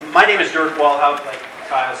My name is Dirk Walhout, like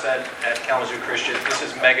Kyle said, at Kalamazoo Christian. This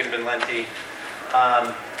is Megan Benlenti.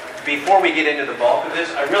 Before we get into the bulk of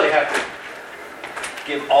this, I really have to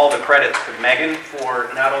give all the credit to Megan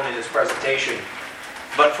for not only this presentation,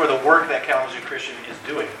 but for the work that Kalamazoo Christian is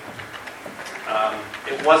doing.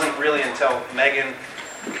 It wasn't really until Megan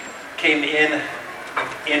came in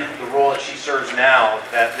the role that she serves now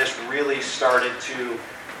that this really started to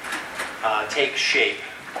take shape.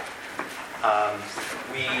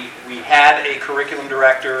 We had a curriculum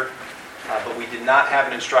director, but we did not have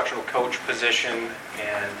an instructional coach position,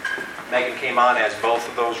 and Megan came on as both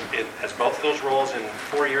of those roles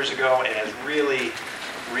 4 years ago, and has really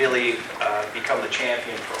become the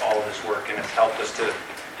champion for all of this work, and has helped us to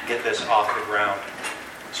get this off the ground.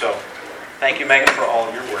 So thank you, Megan, for all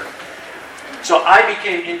of your work. So I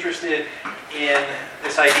became interested in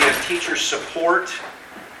this idea of teacher support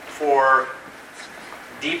for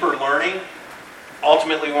deeper learning.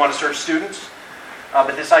 Ultimately, we want to serve students,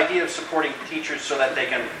 but this idea of supporting teachers so that they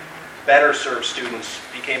can better serve students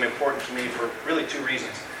became important to me for really two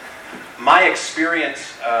reasons. My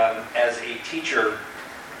experience as a teacher,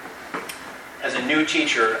 as a new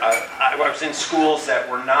teacher, I was in schools that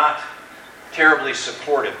were not terribly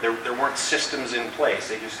supportive. There weren't systems in place.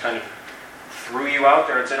 They just kind of threw you out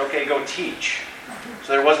there and said, okay, go teach.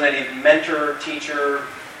 So there wasn't any mentor, teacher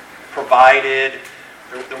provided.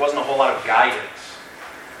 There wasn't a whole lot of guidance.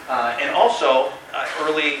 And also,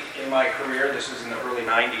 early in my career, this was in the early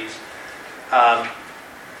 90s,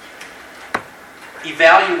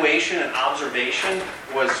 evaluation and observation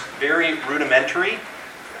was very rudimentary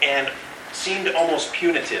and seemed almost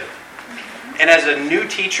punitive. And as a new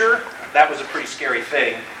teacher, that was a pretty scary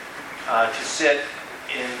thing, to sit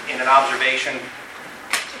in an observation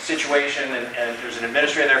situation and there's an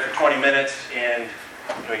administrator there for 20 minutes and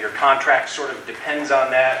your contract sort of depends on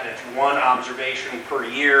that, and it's one observation per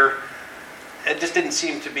year. It just didn't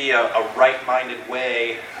seem to be a right-minded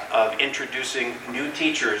way of introducing new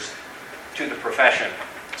teachers to the profession.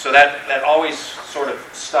 So that always sort of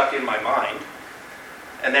stuck in my mind.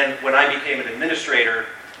 And then when I became an administrator,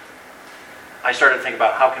 I started to think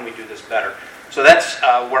about how can we do this better. So that's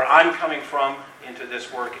where I'm coming from into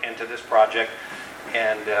this work and to this project.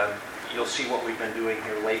 And you'll see what we've been doing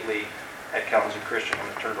here lately at Kalamazoo Christian. I'm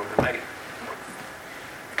going to turn it over to Megan.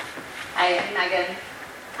 Hi, I'm Megan.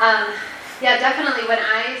 Yeah, definitely when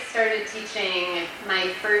I started teaching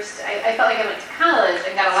I felt like I went to college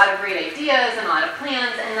and got a lot of great ideas and a lot of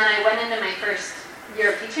plans, and then I went into my first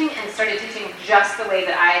year of teaching and started teaching just the way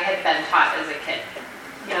that I had been taught as a kid.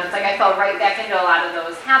 It's like I fell right back into a lot of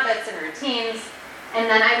those habits and routines, and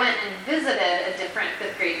then I went and visited a different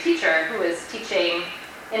fifth grade teacher who was teaching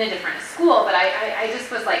in a different school, but I just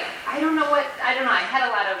was like, I don't know, I had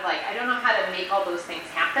a lot of I don't know how to make all those things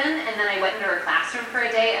happen, and then I went into her classroom for a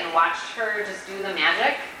day and watched her just do the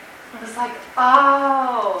magic. I was like,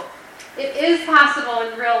 oh, it is possible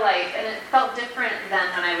in real life, and it felt different than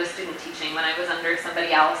when I was student teaching, when I was under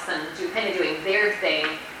somebody else and kind of doing their thing.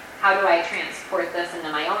 How do I transport this into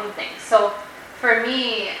my own thing? So for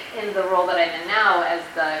me, in the role that I'm in now as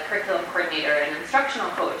the curriculum coordinator and instructional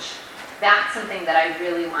coach, that's something that I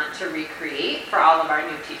really want to recreate for all of our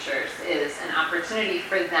new teachers, is an opportunity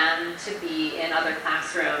for them to be in other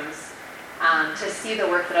classrooms, to see the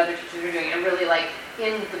work that other teachers are doing, and really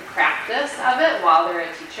in the practice of it while they're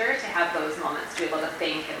a teacher, to have those moments to be able to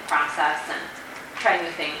think and process and try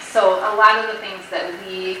new things. So a lot of the things that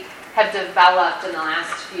we have developed in the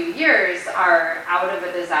last few years are out of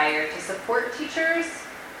a desire to support teachers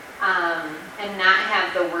and not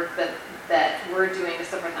have the work that we're doing to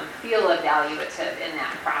support them feel evaluative in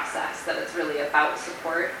that process, that it's really about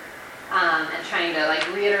support, and trying to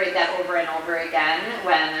reiterate that over and over again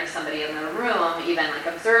when there's somebody in the room, even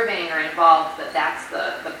observing or involved, that's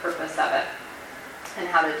the purpose of it and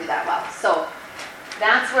how to do that well. So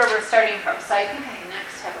that's where we're starting from. So I think I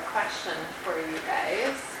next have a question for you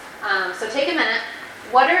guys. So take a minute.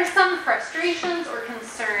 What are some frustrations or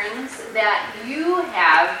concerns that you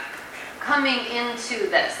have coming into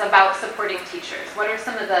this about supporting teachers? What are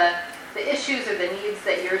some of the issues or the needs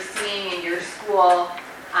that you're seeing in your school,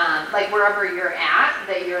 wherever you're at,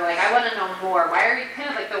 that you're I want to know more? Why are you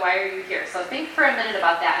why are you here? So think for a minute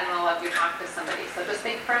about that, and we'll let you talk to somebody. So just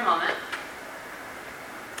think for a moment.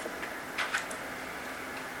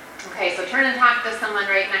 Okay, so turn and talk to someone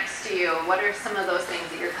right next to you. What are some of those things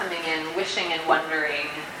that you're coming in wishing and wondering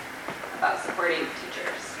about supporting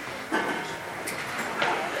teachers?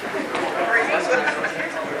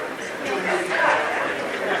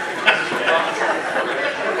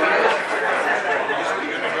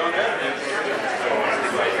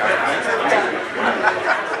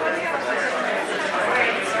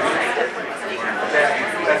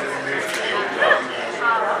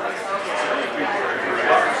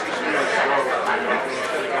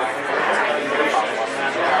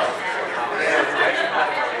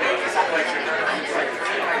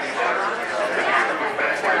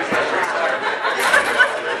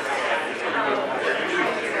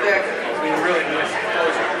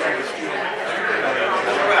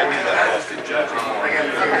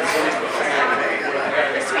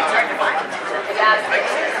 All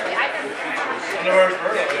right,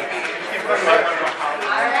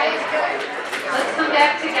 let's come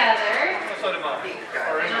back together. It's not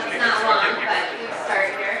long, but we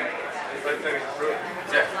start here.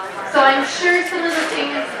 So I'm sure some of the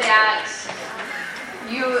things that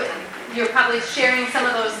you're probably sharing some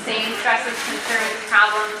of those same stresses, concerns,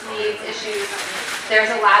 problems, needs, issues.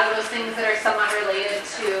 There's a lot of those things that are somewhat related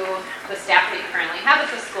to the staff that you currently have at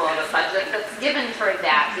the school, the budget that's given toward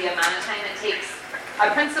that, the amount of time it takes a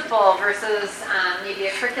principal versus maybe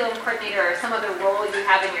a curriculum coordinator or some other role you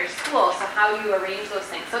have in your school, so how you arrange those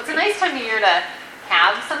things. So it's a nice time of year to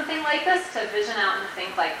have something like this, to vision out and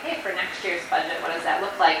think like, hey, for next year's budget, what does that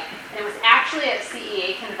look like? And it was actually at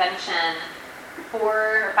CEA convention 4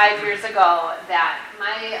 or 5 years ago that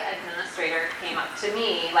my administrator came up to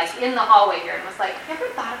me, like in the hallway here, and was like, have you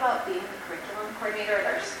ever thought about being the curriculum coordinator at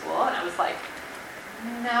our school? And I was like,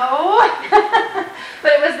 no.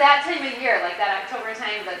 But it was that time of year, like that October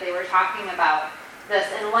time, that they were talking about this.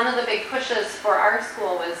 And one of the big pushes for our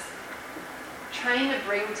school was trying to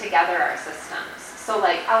bring together our systems. So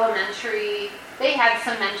like elementary, they had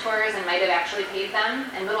some mentors and might have actually paid them,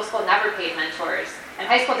 and middle school never paid mentors. And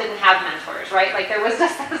high school didn't have mentors, right? Like there was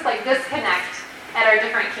just this like disconnect at our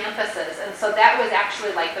different campuses. And so that was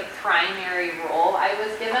actually like the primary role I was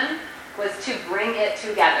given, was to bring it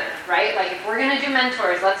together, right? Like if we're gonna do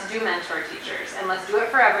mentors, let's do mentor teachers, and let's do it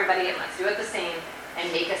for everybody, and let's do it the same,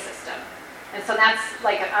 and make a system. And so that's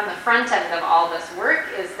like on the front end of all this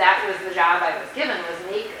work, is that was the job I was given,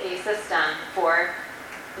 was make a system for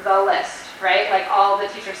the list, right? Like all the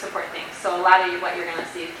teacher support things. So a lot of what you're gonna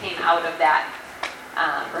see came out of that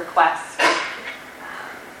request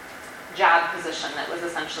job position that was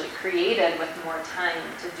essentially created with more time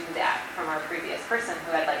to do that from our previous person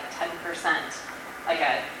who had like 10%, like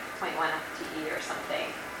a 0.1 FTE or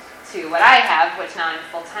something, to what I have, which now I'm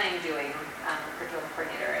full-time doing curriculum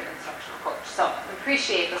coordinator and instructional coach. So I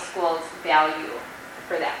appreciate the school's value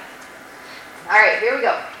for that. All right, here we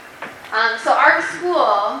go. So our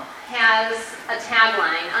school has a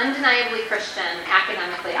tagline, undeniably Christian,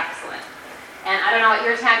 academically excellent. And I don't know what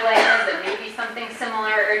your tagline is, it may be something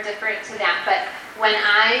similar or different to that, but when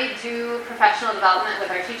I do professional development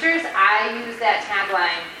with our teachers, I use that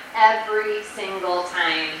tagline every single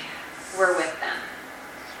time we're with them.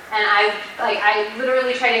 And I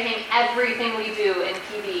literally try to hang everything we do in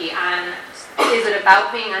PD on, is it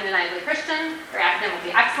about being undeniably Christian or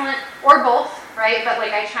academically excellent, or both, right? But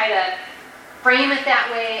like I try to frame it that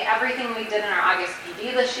way. Everything we did in our August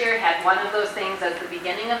PD this year had one of those things as the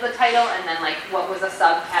beginning of the title, and then like what was a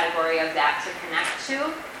subcategory of that to connect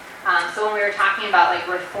to. So when we were talking about like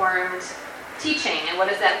reformed teaching and what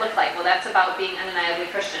does that look like? Well, that's about being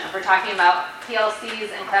undeniably Christian. If we're talking about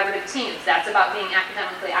PLCs and collaborative teams, that's about being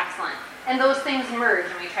academically excellent. And those things merge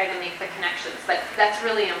and we try to make the connections. But that's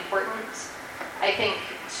really important, I think,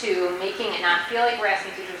 to making it not feel like we're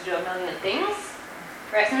asking teachers to do a million things.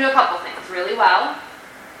 We're asking them to do a couple things really well,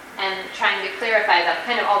 and trying to clarify that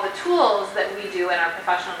kind of all the tools that we do in our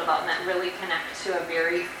professional development really connect to a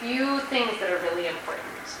very few things that are really important.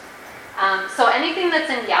 So anything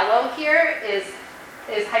that's in yellow here is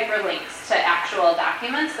hyperlinks to actual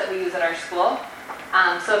documents that we use at our school.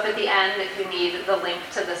 So if at the end, if you need the link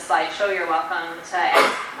to the slideshow, you're welcome to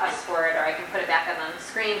ask us for it, or I can put it back up on the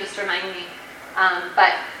screen, just remind me.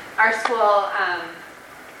 But our school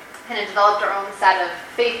kind of developed our own set of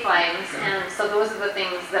faith lines, and so those are the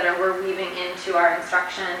things that we're weaving into our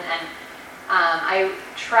instruction. And I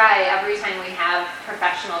try every time we have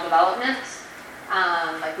professional development,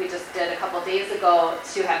 like we just did a couple days ago,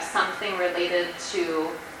 to have something related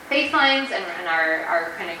to faith lines and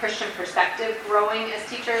our kind of Christian perspective growing as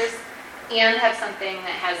teachers, and have something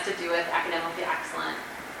that has to do with academically excellent,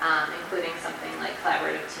 including something like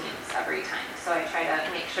collaborative teams every time. So I try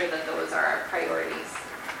to make sure that those are our priorities.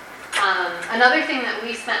 Another thing that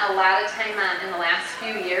we spent a lot of time on in the last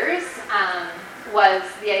few years was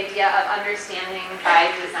the idea of understanding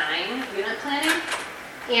by design unit planning.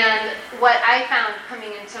 And what I found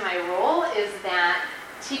coming into my role is that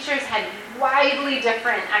teachers had widely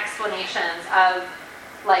different explanations of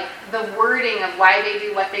like the wording of why they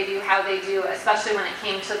do what they do, how they do, especially when it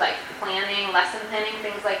came to like planning, lesson planning,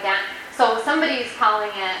 things like that. So somebody's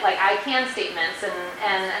calling it like I can statements,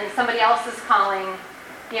 and somebody else is calling,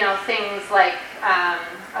 things like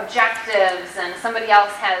objectives, and somebody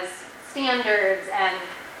else has standards. And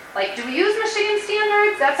like, do we use Michigan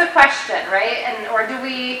standards? That's a question, right? Or do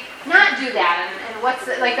we not do that? And what's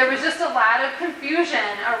it, like? There was just a lot of confusion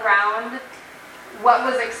around what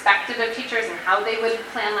was expected of teachers and how they would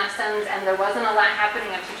plan lessons, and there wasn't a lot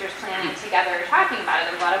happening of teachers planning together or talking about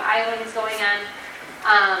it. There was a lot of islands going on.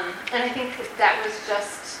 And I think that was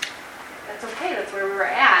just, that's okay, that's where we were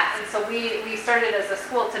at. And so we started as a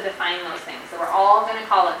school to define those things. So we're all going to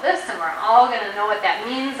call it this, and we're all going to know what that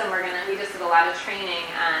means, and we just did a lot of training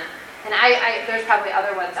on, and there's probably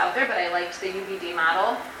other ones out there, but I liked the UBD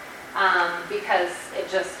model because it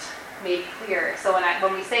just made clear. So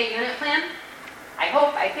when we say unit plan,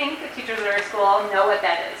 I think the teachers at our school know what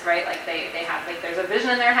that is, right? Like they have, like there's a vision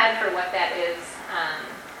in their head for what that is,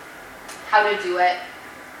 how to do it,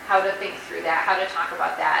 how to think through that, how to talk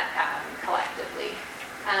about that collectively.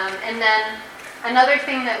 And then another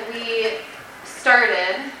thing that we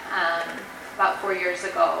started about 4 years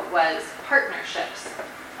ago was partnerships.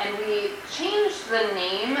 And we changed the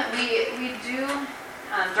name. We do,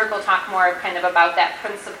 Dirk will talk more kind of about that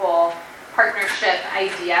principal partnership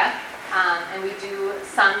idea. And we do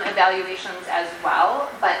some evaluations as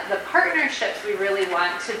well, but the partnerships we really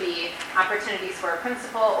want to be opportunities for a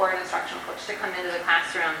principal or an instructional coach to come into the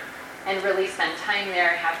classroom and really spend time there,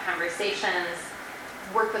 have conversations,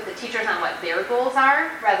 work with the teachers on what their goals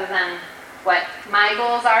are rather than what my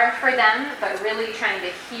goals are for them, but really trying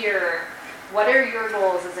to hear what are your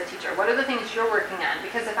goals as a teacher? What are the things you're working on?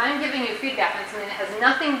 Because if I'm giving you feedback on something that has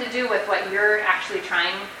nothing to do with what you're actually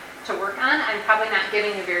trying to work on, I'm probably not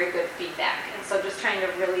giving you very good feedback. And so just trying to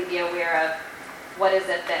really be aware of what is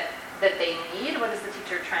it that they need, what is the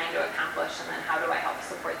teacher trying to accomplish, and then how do I help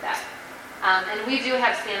support that. And we do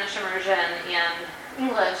have Spanish immersion and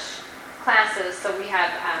English classes, so we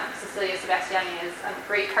have Cecilia Sebastiani is a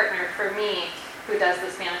great partner for me who does the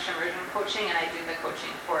Spanish immersion coaching, and I do the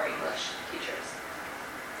coaching for English teachers.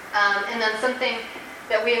 And then something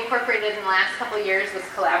that we incorporated in the last couple of years was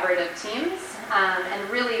collaborative teams. And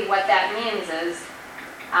really what that means is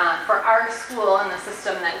for our school and the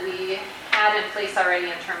system that we had in place already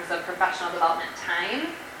in terms of professional development time,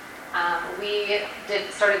 we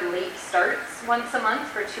started late starts once a month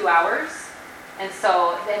for 2 hours. And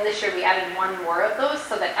so then this year we added one more of those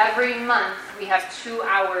so that every month we have 2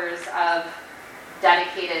 hours of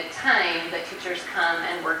dedicated time that teachers come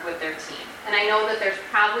and work with their team. And I know that there's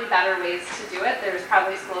probably better ways to do it. There's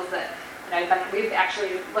probably schools that we've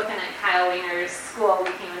actually, looking at Kyle Weiner's school,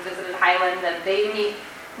 we came and visited Highland, and they meet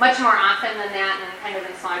much more often than that and kind of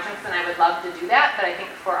in smaller chunks, and I would love to do that. But I think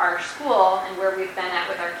for our school and where we've been at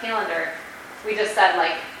with our calendar, we just said,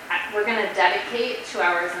 like, we're going to dedicate 2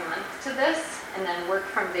 hours a month to this and then work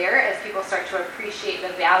from there as people start to appreciate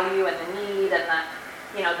the value and the need and the,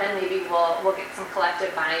 then maybe we'll get some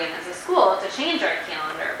collective buy-in as a school to change our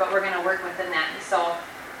calendar, but we're going to work within that. And so,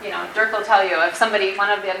 Dirk will tell you, if one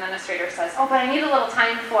of the administrators says, oh, but I need a little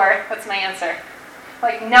time for, what's my answer?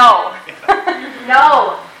 Like, no.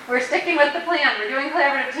 No. We're sticking with the plan. We're doing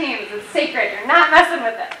collaborative teams. It's sacred. You're not messing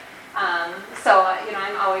with it. So,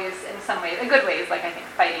 I'm always, in some ways, in good ways, like I think,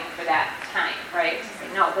 fighting for that time, right? To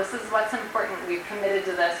say, no, this is what's important. We've committed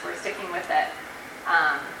to this. We're sticking with it.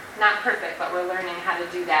 Not perfect, but we're learning how to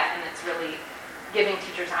do that, and it's really giving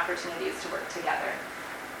teachers opportunities to work together.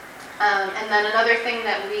 And then another thing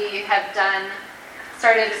that we have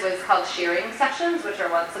started was called sharing sessions, which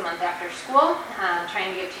are once a month after school,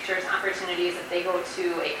 trying to give teachers opportunities if they go to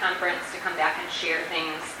a conference to come back and share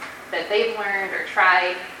things that they've learned or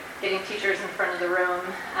tried, getting teachers in front of the room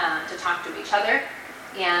to talk to each other.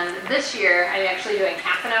 And this year, I'm actually doing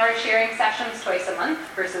half an hour sharing sessions twice a month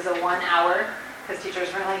versus a 1 hour, because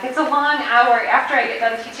teachers were like, it's a long hour after I get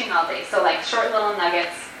done teaching all day. So like short little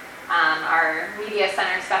nuggets. Our media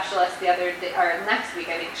center specialist next week,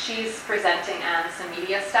 I think she's presenting on some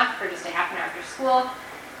media stuff for just a half an hour after school.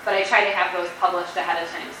 But I try to have those published ahead of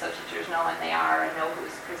time so teachers know when they are and know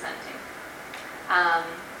who's presenting.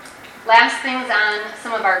 Last things on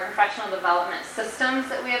some of our professional development systems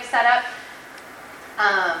that we have set up.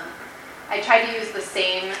 I try to use the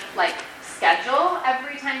same schedule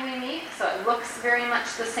every time we meet, so it looks very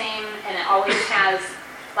much the same and it always has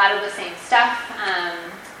a lot of the same stuff.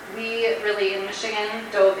 We really, in Michigan,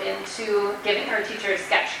 dove into giving our teachers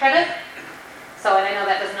sketch credit. So, and I know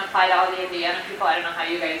that doesn't apply to all the Indiana people. I don't know how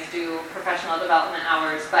you guys do professional development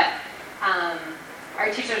hours, but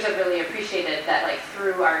our teachers have really appreciated that,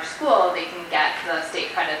 through our school, they can get the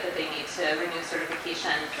state credit that they need to renew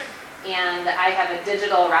certification. And I have a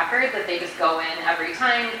digital record that they just go in every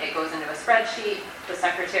time. It goes into a spreadsheet. The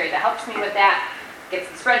secretary that helps me with that gets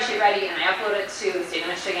the spreadsheet ready, and I upload it to the state of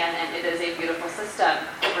Michigan, and it is a beautiful system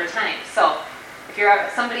over time. So if you're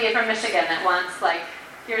somebody from Michigan that wants,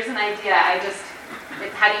 here's an idea,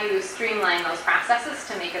 how do you streamline those processes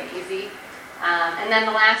to make them easy? And then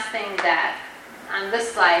the last thing that on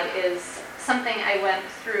this slide is something I went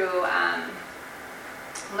through,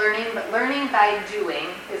 Learning by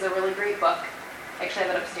Doing is a really great book. Actually, I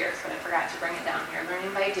have it upstairs, but I forgot to bring it down here.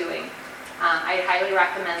 Learning by Doing. I highly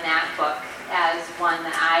recommend that book as one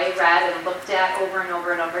that I read and looked at over and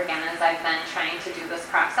over and over again as I've been trying to do this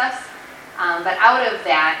process. But out of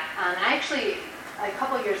that, I actually, a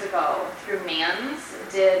couple years ago, through MANS,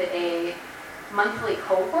 did a monthly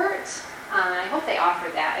cohort. I hope they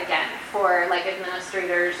offer that again for like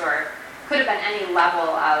administrators, or could have been any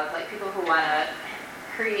level of like people who want to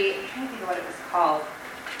create. I'm trying to think of what it was called.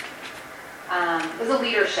 It was a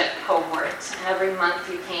leadership cohort, and every month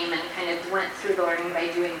you came and kind of went through the Learning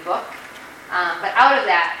by Doing book. But out of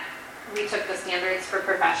that, we took the standards for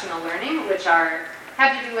professional learning, which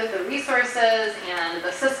have to do with the resources and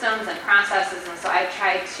the systems and processes, and so I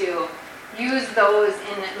tried to use those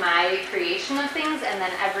in my creation of things, and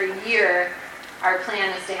then every year our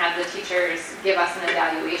plan is to have the teachers give us an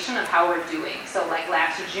evaluation of how we're doing. So like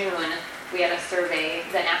last June, we had a survey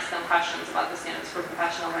that asked them questions about the standards for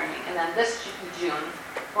professional learning, and then this June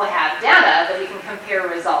we'll have data that we can compare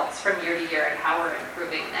results from year to year and how we're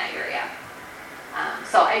improving in that area.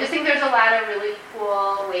 So I just think there's a lot of really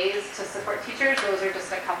cool ways to support teachers. Those are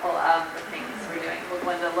just a couple of the things we're doing. We'll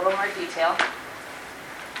go into a little more detail.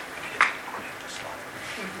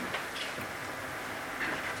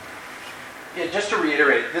 Yeah, just to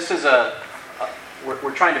reiterate, this is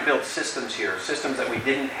we're trying to build systems here, systems that we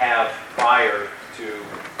didn't have prior to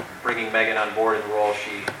bringing Megan on board in the role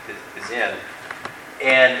she is in.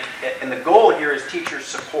 And the goal here is teacher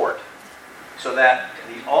support, so that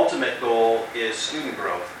the ultimate goal is student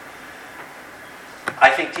growth.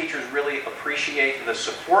 I think teachers really appreciate the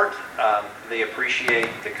support. They appreciate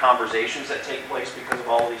the conversations that take place because of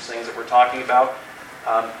all of these things that we're talking about.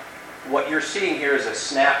 What you're seeing here is a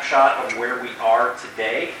snapshot of where we are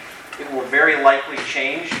today. It will very likely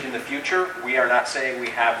change in the future. We are not saying we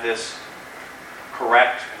have this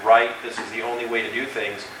correct, right, this is the only way to do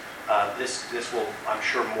things. This will, I'm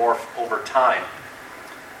sure, morph over time.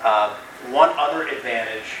 One other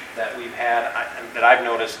advantage that we've had, that I've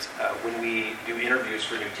noticed when we do interviews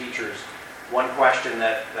for new teachers, one question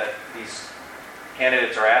that these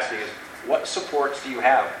candidates are asking is, what supports do you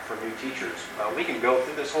have for new teachers? We can go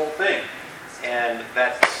through this whole thing, and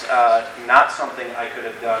that's not something I could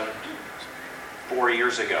have done 4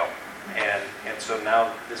 years ago. And so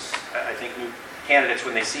now this, I think new candidates,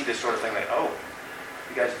 when they see this sort of thing, like, oh,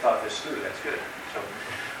 you guys have thought this through, that's good.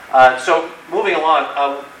 So moving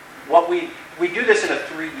along, what we do this in a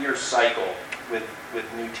 3-year cycle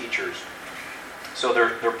with new teachers. So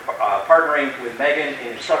they're partnering with Megan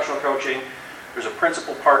in instructional coaching. There's a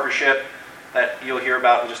principal partnership that you'll hear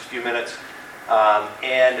about in just a few minutes.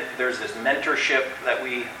 And there's this mentorship that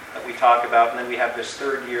we talk about. And then we have this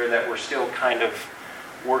 3rd year that we're still kind of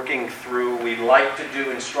working through. We like to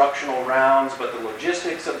do instructional rounds, but the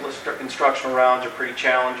logistics of instructional rounds are pretty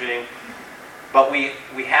challenging. But we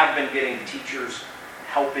have been getting teachers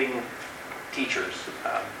helping teachers.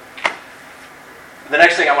 The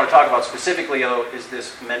next thing I want to talk about specifically, though, is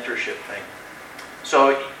this mentorship thing.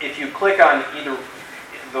 So if you click on either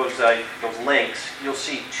those links, you'll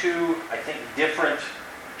see 2, I think, different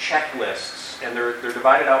checklists, and they're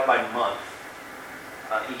divided out by month,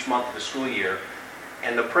 each month of the school year.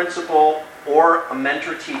 And the principal or a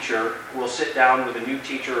mentor teacher will sit down with a new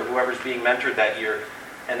teacher or whoever's being mentored that year,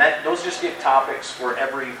 and those just give topics for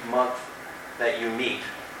every month that you meet.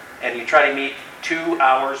 And you try to meet 2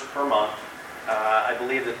 hours per month. I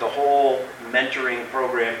believe that the whole mentoring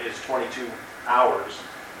program is 22 hours.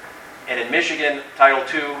 And in Michigan, Title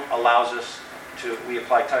II allows us we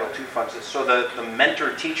apply Title II funds. So the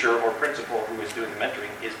mentor teacher or principal who is doing the mentoring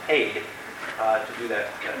is paid to do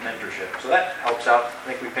that mentorship. So that helps out. I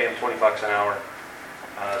think we pay them $20 an hour.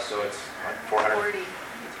 So it's like 400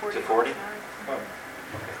 to 40? Oh,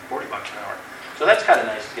 okay, $40 an hour. So that's kind of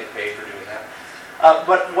nice to get paid for doing that.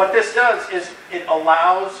 But what this does is it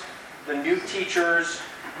allows the new teachers,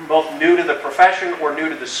 both new to the profession or new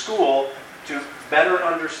to the school, to better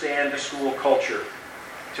understand the school culture,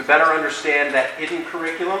 to better understand that hidden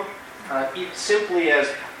curriculum, simply as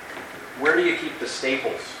where do you keep the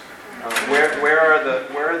staples? Where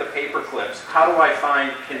are the paper clips? How do I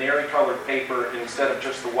find canary-colored paper instead of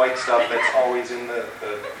just the white stuff that's always in the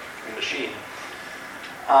machine?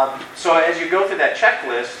 So as you go through that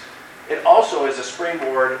checklist, it also is a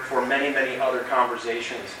springboard for many, many other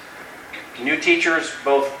conversations. New teachers,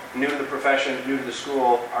 both new to the profession, new to the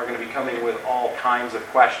school, are going to be coming with all kinds of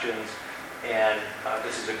questions, and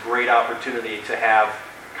this is a great opportunity to have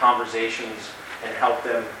conversations and help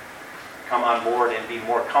them come on board and be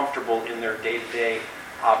more comfortable in their day-to-day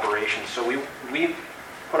operations. So we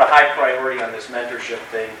put a high priority on this mentorship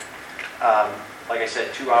thing. Like I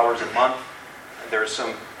said, 2 hours a month. There's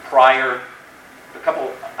some prior a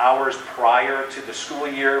couple hours prior to the school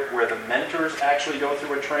year where the mentors actually go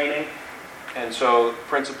through a training. And so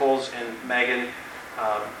principals and Megan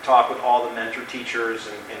talk with all the mentor teachers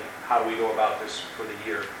and how do we go about this for the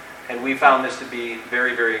year. And we found this to be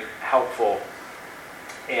very, very helpful.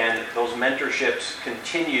 And those mentorships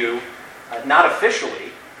continue, not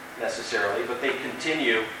officially necessarily, but they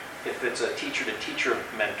continue if it's a teacher-to-teacher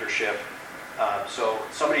mentorship. So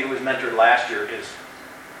somebody who was mentored last year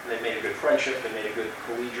they made a good friendship, they made a good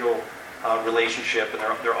collegial relationship, and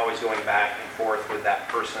they're always going back and forth with that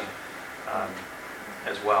person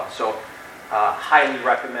as well. So highly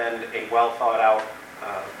recommend a well-thought-out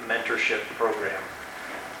mentorship program.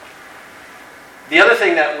 The other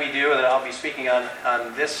thing that we do that I'll be speaking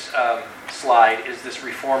on this slide is this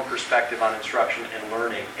Reformed perspective on instruction and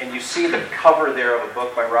learning. And you see the cover there of a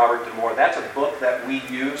book by Robert DeMore. That's a book that we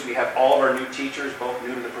use. We have all of our new teachers, both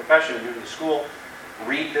new to the profession and new to the school,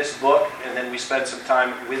 read this book, and then we spend some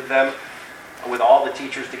time with them, with all the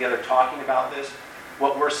teachers together talking about this.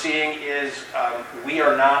 What we're seeing is we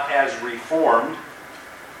are not as reformed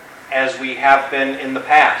as we have been in the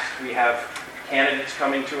past. We have candidates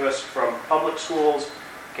coming to us from public schools,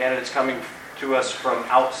 candidates coming to us from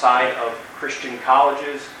outside of Christian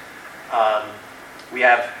colleges. We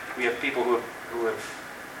have people who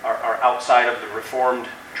are outside of the Reformed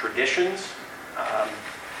traditions,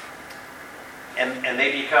 and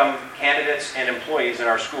they become candidates and employees in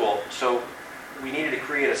our school. So we needed to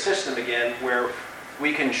create a system again where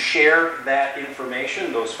we can share that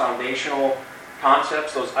information, those foundational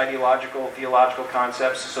concepts, those ideological, theological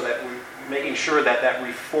concepts, so that we're making sure that that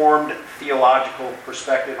Reformed theological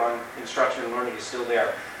perspective on instruction and learning is still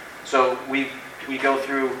there. So we go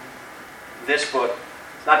through this book.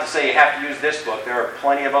 It's not to say you have to use this book. There are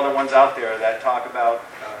plenty of other ones out there that talk about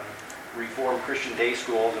Reformed Christian day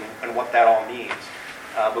schools and what that all means.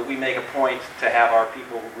 But we make a point to have our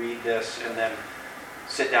people read this and then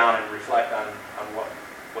sit down and reflect on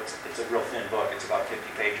what's it's a real thin book. It's about 50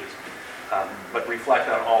 pages. But reflect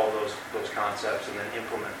on all of those concepts and then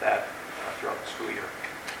implement that throughout the school year.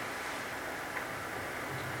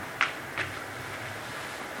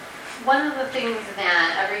 One of the things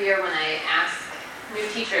that every year when I ask new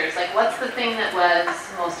teachers, like, what's the thing that was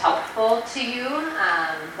most helpful to you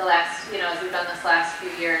the last, as we've done this last few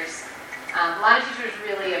years? A lot of teachers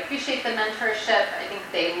really appreciate the mentorship. I think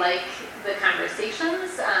they like the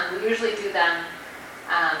conversations. We usually do them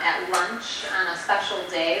at lunch on a special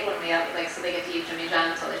day when we have, so they get to eat Jimmy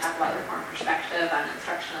John's, so they talk about Reformed perspective on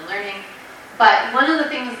instruction and learning. But one of the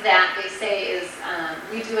things that they say is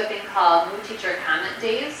we do a thing called New Teacher Comment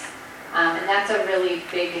Days, and that's a really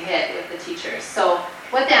big hit with the teachers. So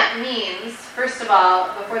what that means, first of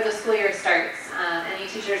all, before the school year starts, any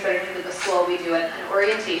teachers that are new to the school, we do an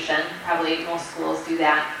orientation. Probably most schools do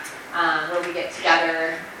that, where we get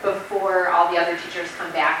together before all the other teachers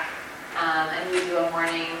come back. And we do a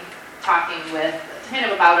morning talking with kind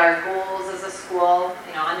of about our goals as a school,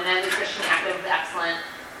 undeniably Christian, academically excellent,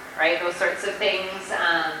 right? Those sorts of things.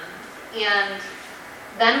 And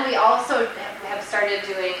then we also have started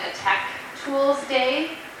doing a tech tools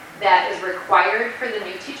day that is required for the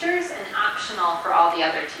new teachers and optional for all the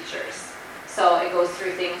other teachers. So it goes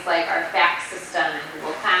through things like our fax system and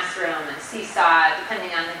Google Classroom and Seesaw,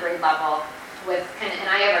 depending on the grade level. And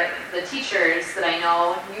I have the teachers that I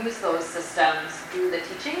know use those systems do the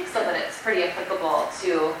teaching so that it's pretty applicable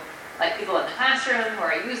to people in the classroom who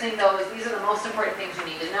are using those. These are the most important things you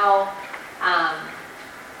need to know.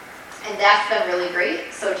 And that's been really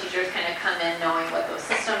great. So teachers kind of come in knowing what those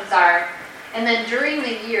systems are. And then during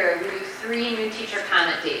the year, we do 3 new teacher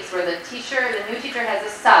comment days where the new teacher has a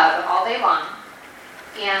sub all day long.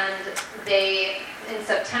 And in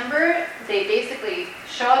September, they basically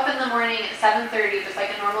show up in the morning at 7:30, just like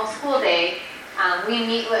a normal school day. We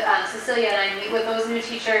meet with, Cecilia and I meet with those new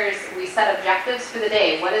teachers. We set objectives for the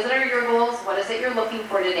day. What are your goals? What is it you're looking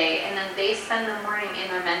for today? And then they spend the morning in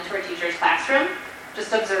their mentor teacher's classroom,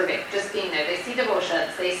 just observing, just being there. They see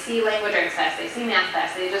devotions, they see language arts class, they see math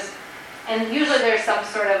class. And usually there's some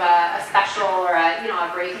sort of a special or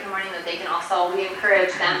a break in the morning that they can also, we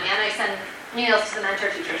encourage them. And I send emails to the mentor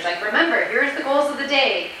teachers, remember, here's the goals of the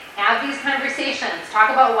day. Have these conversations. Talk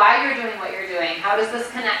about why you're doing what you're doing. How does this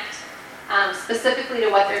connect specifically to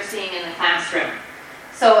what they're seeing in the classroom?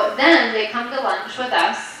 So then they come to lunch with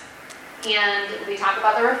us, and we talk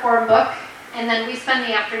about the Reform book, and then we spend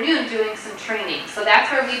the afternoon doing some training. So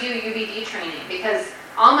that's where we do UBD training, because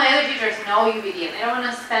all my other teachers know UBD, and they don't want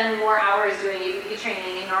to spend more hours doing UBD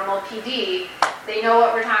training in normal PD. They know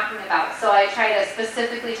what we're talking about. So I try to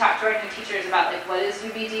specifically talk to our new teachers about what is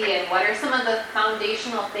UBD and what are some of the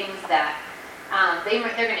foundational things that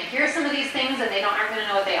They're going to hear some of these things and they aren't going to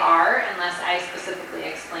know what they are unless I specifically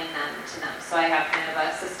explain them to them. So I have kind of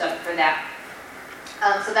a system for that.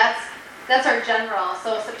 So that's our general.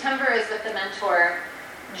 So September is with the mentor.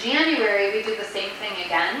 January, we do the same thing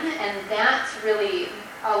again, and that's really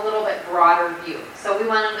a little bit broader view. So we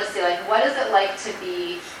want them to see, like, what is it like to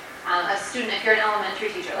be a student, if you're an elementary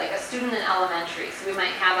teacher, like a student in elementary. So we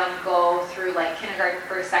might have them go through like kindergarten,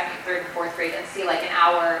 first, second, third, and fourth grade and see like an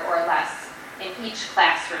hour or less in each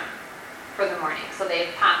classroom for the morning. So they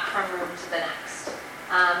pop from room to the next.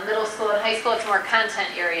 Middle school and high school, it's more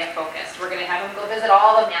content area focused. We're going to have them go visit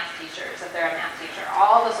all the math teachers, if they're a math teacher,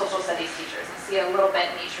 all the social studies teachers, and see a little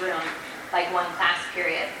bit in each room, like one class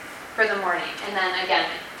period for the morning. And then again,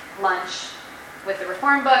 lunch with the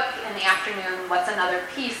reform book. In the afternoon, what's another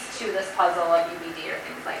piece to this puzzle of UBD or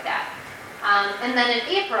things like that. And then in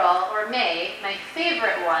April or May, my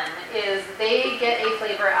favorite one is they get a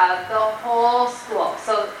flavor of the whole school.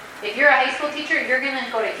 So if you're a high school teacher, you're going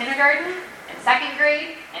to go to kindergarten, and second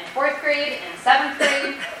grade, and fourth grade, and seventh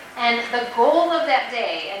grade. And the goal of that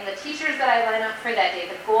day, and the teachers that I line up for that day,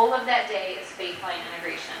 the goal of that day is faith-line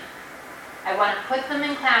integration. I want to put them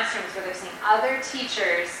in classrooms where they're seeing other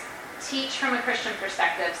teachers teach from a Christian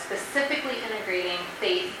perspective, specifically integrating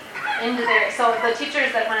faith into their, so the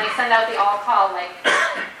teachers that when I send out the all call, like,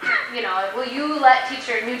 you know, will you let new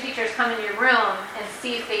teachers come in your room and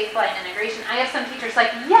see faith-line integration? I have some teachers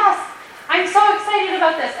like, yes, I'm so excited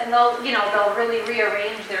about this, and they'll really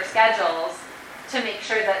rearrange their schedules to make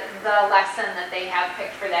sure that the lesson that they have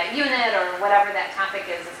picked for that unit or whatever that topic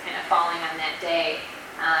is kind of falling on that day.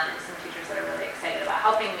 And some teachers that are really excited about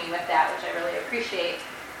helping me with that, which I really appreciate.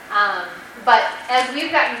 But as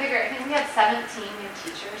we've gotten bigger, I think we had 17 new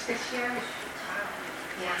teachers this year.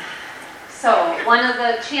 Yeah. So one of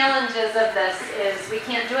the challenges of this is we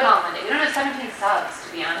can't do it all Monday. We don't have 17 subs,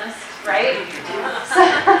 to be honest, right?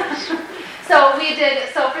 So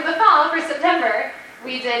for the fall, for September,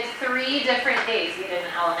 we did 3 different days. We did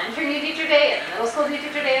an elementary new teacher day, and a middle school new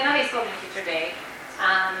teacher day, and a high school new teacher day.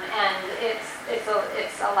 And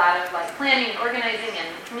it's a lot of like planning and organizing and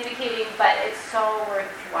communicating, but it's so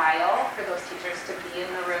worthwhile for those teachers to be in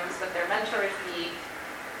the rooms with their mentors, be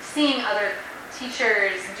seeing other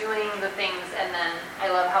teachers doing the things, and then I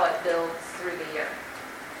love how it builds through the year.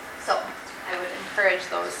 So I would encourage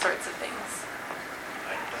those sorts of things.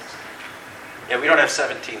 Yeah, we don't have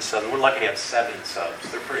 17 subs. We're lucky to have 7 subs.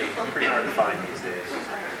 They're pretty hard to find these days.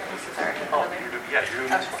 Sorry. Oh, you're doing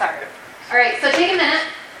this one. Sorry. All right, so take a minute.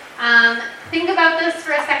 Think about this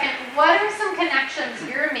for a second. What are some connections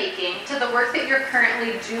you're making to the work that you're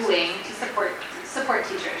currently doing to support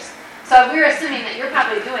teachers? So we're assuming that you're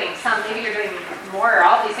probably doing some, maybe you're doing more or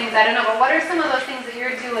all these things, I don't know, but what are some of those things that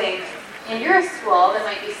you're doing in your school that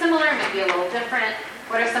might be similar, might be a little different?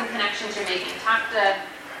 What are some connections you're making?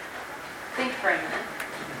 Think for a minute.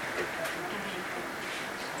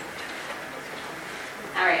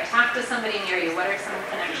 All right, talk to somebody near you. What are some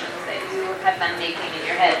connections that you have been making in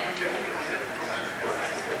your head?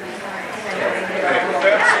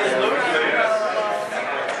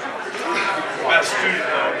 Best student,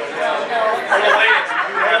 though. Or the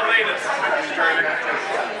latest.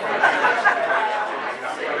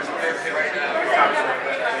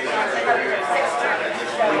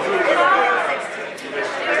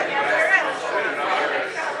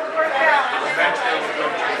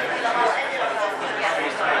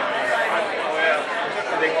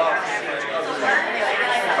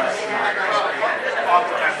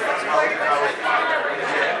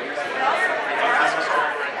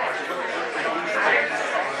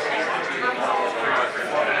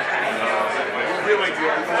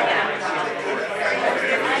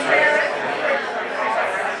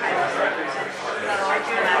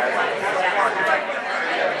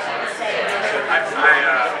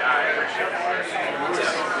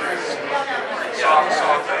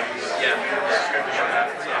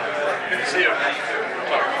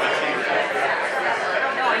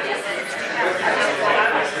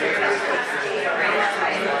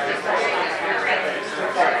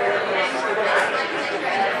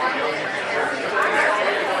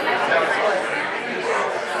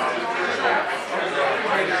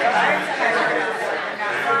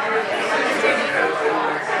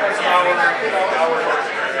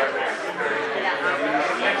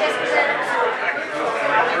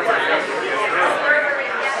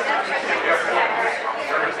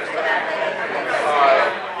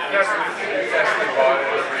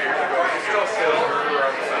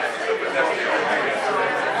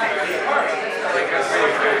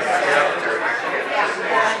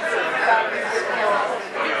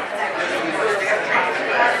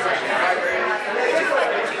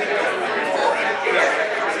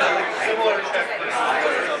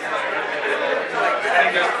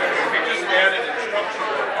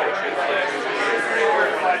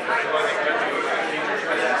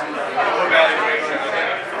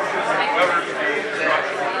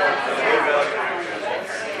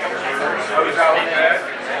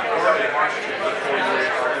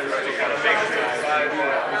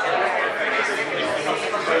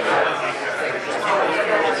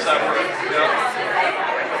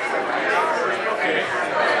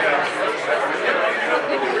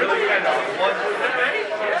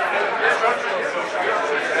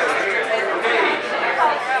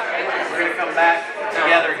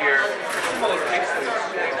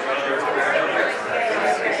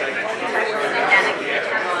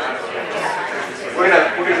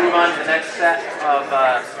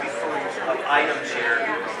 items here.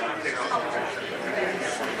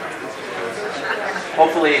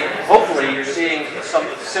 Hopefully you're seeing some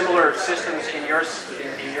similar systems in your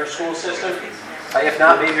school system. If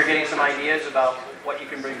not, maybe you're getting some ideas about what you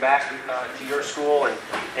can bring back to your school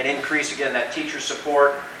and increase, again, that teacher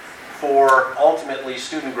support for ultimately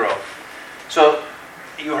student growth. So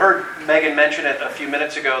you heard Megan mention it a few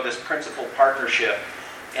minutes ago, this principal partnership.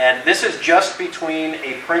 And this is just between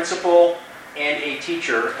a principal and a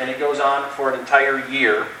teacher, and it goes on for an entire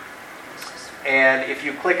year. And if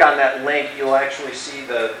you click on that link, you'll actually see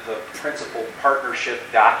the principal partnership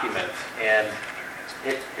document. And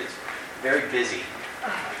it's very busy.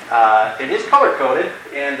 It is color-coded,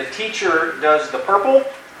 and the teacher does the purple.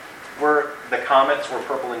 The comments were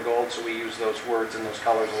purple and gold, so we use those words and those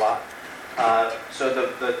colors a lot. So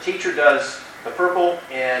the teacher does the purple,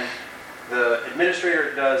 and the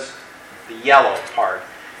administrator does the yellow part.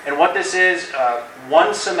 And what this is,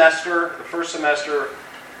 one semester, the first semester,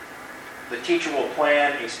 the teacher will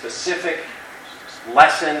plan a specific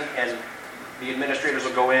lesson, and the administrators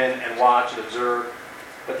will go in and watch and observe.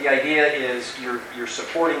 But the idea is you're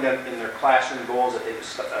supporting them in their classroom goals that they've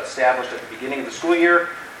established at the beginning of the school year,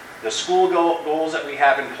 the school goals that we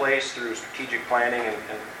have in place through strategic planning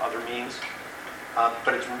and other means.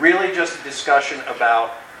 But it's really just a discussion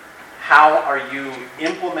about how are you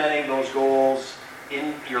implementing those goals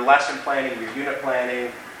in your lesson planning, your unit planning,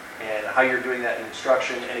 and how you're doing that in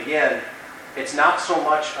instruction. And again, it's not so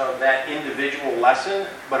much of that individual lesson,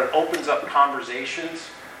 but it opens up conversations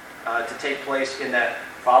to take place in that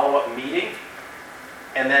follow-up meeting.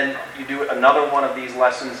 And then you do another one of these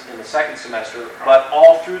lessons in the second semester. But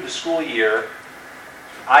all through the school year,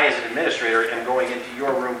 I, as an administrator, am going into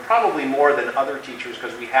your room probably more than other teachers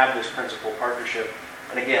because we have this principal partnership.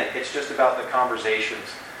 And again, it's just about the conversations.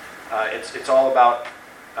 It's all about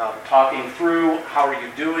talking through how are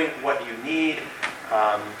you doing, what do you need.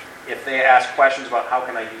 If they ask questions about how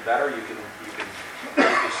can I do better, you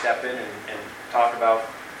can step in and talk about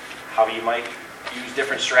how you might use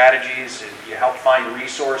different strategies. And you help find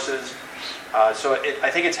resources. So I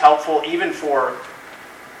think it's helpful even for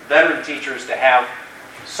veteran teachers to have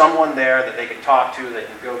someone there that they can talk to, they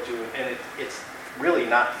can go to, and it's really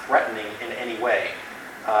not threatening in any way.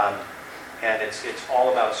 And it's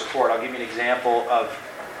all about support. I'll give you an example of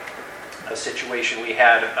a situation we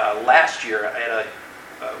had last year. I had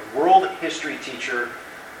a world history teacher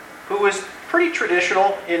who was pretty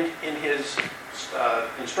traditional in his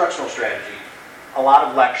instructional strategy. A lot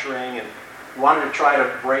of lecturing, and wanted to try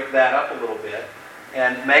to break that up a little bit.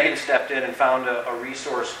 And Megan stepped in and found a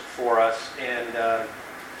resource for us, and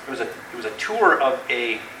it was a tour of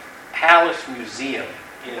a palace museum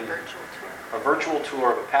in a virtual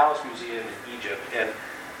tour of a palace museum in Egypt. And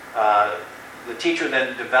the teacher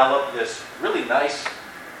then developed this really nice,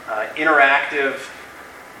 interactive,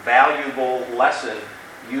 valuable lesson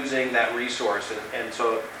using that resource. And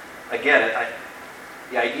so, again,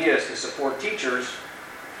 the idea is to support teachers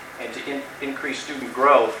and to increase student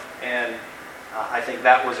growth. And I think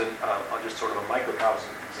that was just sort of a microcosm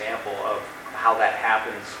example of how that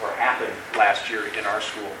happens or happened last year in our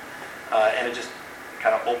school. And it just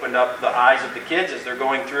kind of opened up the eyes of the kids as they're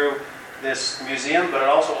going through this museum, but it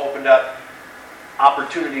also opened up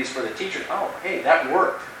opportunities for the teachers. Oh, hey, that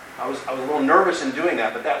worked. I was a little nervous in doing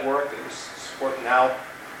that, but that worked. It was supporting now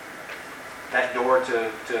that door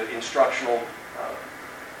to instructional,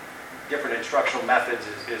 different instructional methods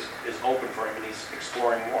is open for him, and he's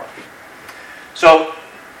exploring more. So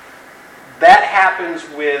that happens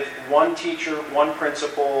with one teacher, one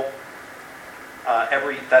principal.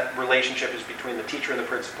 That relationship is between the teacher and the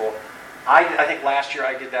principal. I think last year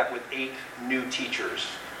I did that with 8 new teachers.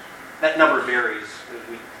 That number varies.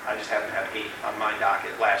 I just happen to have 8 on my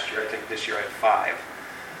docket last year. I think this year I had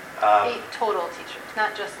 5. 8 total teachers,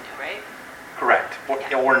 not just new, right? Correct.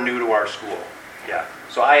 Or new to our school. Yeah.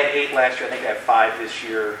 So I had 8 last year. I think I have 5 this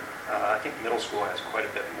year. I think middle school has quite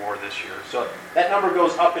a bit more this year. So that number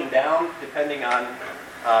goes up and down depending on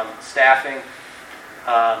staffing.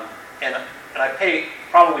 And I pay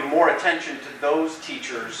probably more attention to those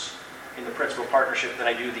teachers in the principal partnership than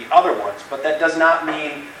I do the other ones. But that does not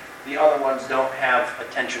mean the other ones don't have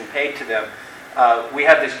attention paid to them. We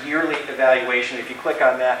have this yearly evaluation. If you click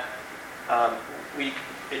on that,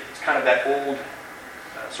 it's kind of that old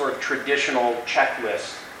sort of traditional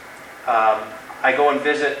checklist. I go and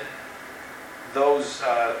visit those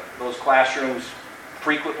classrooms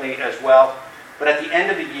frequently as well. But at the end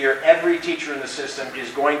of the year, every teacher in the system is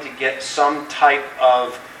going to get some type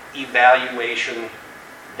of evaluation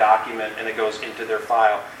document, and it goes into their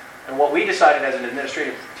file. And what we decided as an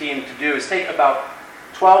administrative team to do is take about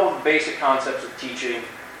 12 basic concepts of teaching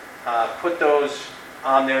put those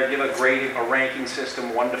on there, give a grading, a ranking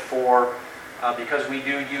system, 1 to 4. Because we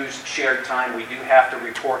do use shared time, we do have to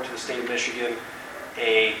report to the state of Michigan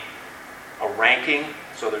a ranking.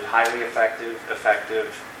 So there's highly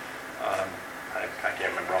effective, I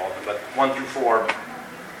can't remember all of them, but 1 through 4.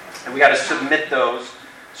 And we got to submit those.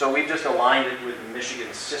 So we've just aligned it with the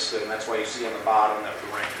Michigan system. That's why you see on the bottom that the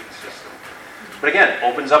ranking system. But again,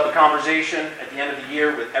 opens up a conversation at the end of the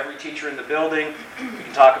year with every teacher in the building. We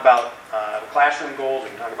can talk about classroom goals, we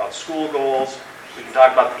can talk about school goals, we can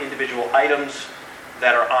talk about the individual items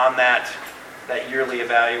that are on that yearly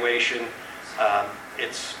evaluation.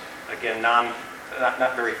 It's, again,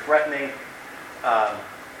 not very threatening.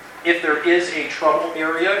 If there is a trouble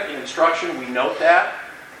area in instruction, we note that,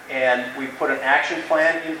 and we put an action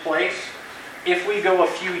plan in place. If we go a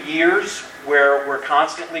few years where we're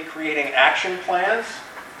constantly creating action plans,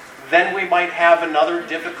 then we might have another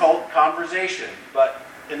difficult conversation. But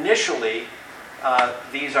initially,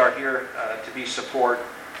 these are here to be supportive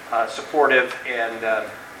and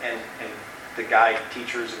to guide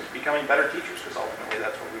teachers into becoming better teachers, because ultimately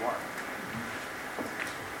that's what we want.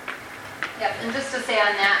 Yep, and just to say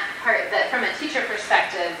on that part, that from a teacher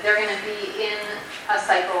perspective, they're going to be in a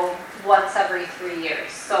cycle once every 3 years.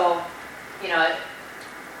 So, you know,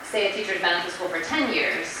 say a teacher's been at the school for 10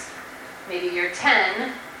 years, maybe year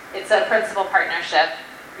 10, it's a principal partnership.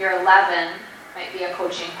 Year 11 might be a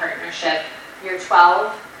coaching partnership. Year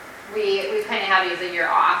 12, we kind of have you as a year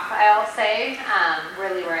off, I'll say,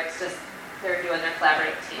 really where it's just they're doing their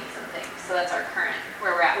collaborative teams and things. So that's our current,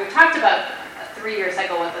 where we're at. We've talked about a 3-year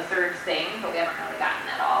cycle with a third thing, but we haven't really gotten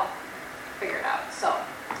that all figured out. So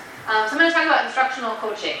I'm going to talk about instructional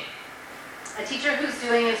coaching. A teacher who's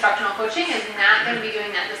doing instructional coaching is not going to be doing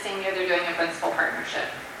that the same year they're doing a principal partnership.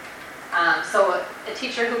 So a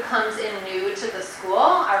teacher who comes in new to the school,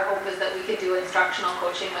 our hope is that we could do instructional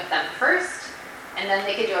coaching with them first, and then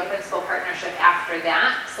they could do a principal partnership after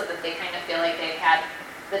that, so that they kind of feel like they've had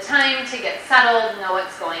the time to get settled, know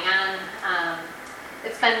what's going on.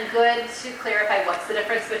 It's been good to clarify what's the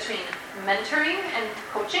difference between mentoring and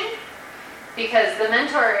coaching, because the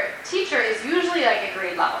mentor teacher is usually like a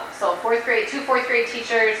grade level. So two fourth grade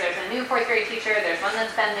teachers, there's a new fourth grade teacher, there's one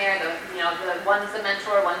that's been there, the one's the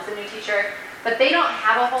mentor, one's the new teacher, but they don't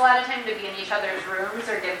have a whole lot of time to be in each other's rooms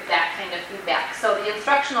or give that kind of feedback. So the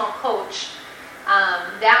instructional coach,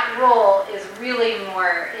 that role is really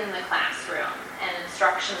more in the classroom and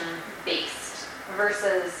instruction based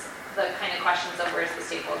versus the kind of questions of where's the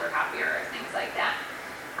staples or copier or things like that.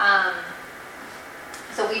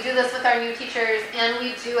 So we do this with our new teachers, and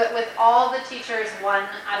we do it with all the teachers 1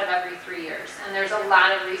 out of every 3 years. And there's a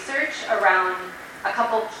lot of research around a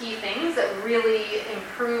couple key things that really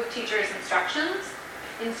improve teachers' instruction,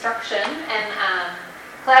 and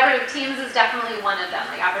collaborative teams is definitely one of them,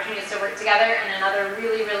 like opportunities to work together, and another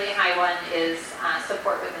really, really high one is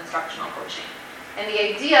support with instructional coaching. And the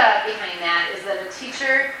idea behind that is that a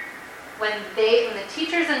teacher, when the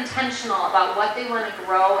teacher's intentional about what they want to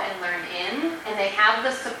grow and learn in, and they have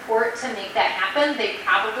the support to make that happen, they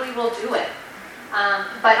probably will do it.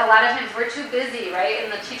 But a lot of times we're too busy, right,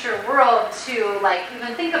 in the teacher world to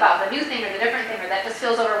even think about the new thing or the different thing, or that just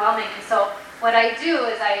feels overwhelming. And so what I do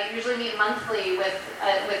is I usually meet monthly with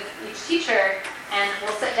each teacher, and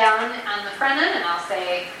we'll sit down on the front end and I'll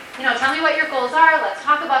say, tell me what your goals are, let's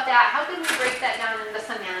talk about that. How can we break that down into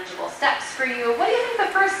some manageable steps for you? What do you think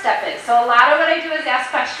the first step is? So a lot of what I do is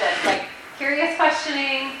ask questions, like curious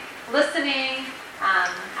questioning, listening.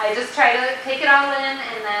 I just try to take it all in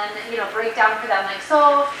and then, break down for them.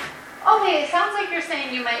 Okay, it sounds like you're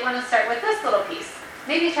saying you might want to start with this little piece.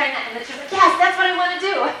 Maybe try that. And the teacher's like, yes, that's what I want to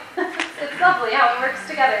do. It's lovely how it works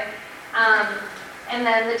together. And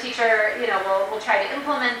then the teacher, will try to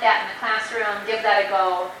implement that in the classroom, give that a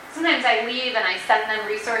go. Sometimes I leave and I send them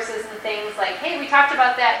resources and things like, hey, we talked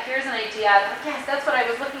about that, here's an idea. Like, yes, that's what I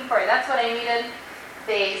was looking for, that's what I needed.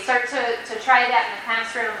 They start to try that in the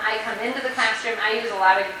classroom. I come into the classroom, I use a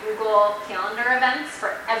lot of Google Calendar events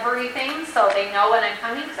for everything, so they know when I'm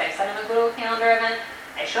coming, because I send them a Google Calendar event.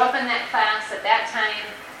 I show up in that class at that time.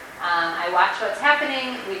 I watch what's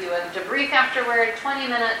happening. We do a debrief afterward, 20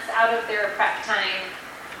 minutes out of their prep time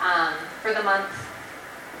for the month.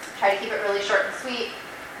 Try to keep it really short and sweet.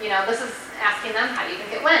 This is asking them, how do you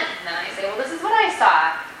think it went? And then I say, well, this is what I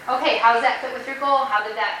saw. Okay, how does that fit with your goal? How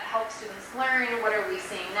did that help students learn? What are we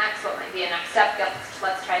seeing next? What might be a next step?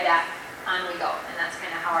 Let's try that. On we go. And that's kind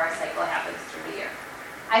of how our cycle happens through the year.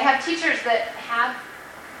 I have teachers that have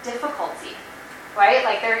difficulty. Right?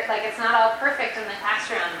 It's not all perfect in the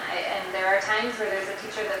classroom. And there are times where there's a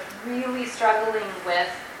teacher that's really struggling with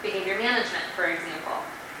behavior management, for example.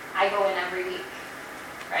 I go in every week.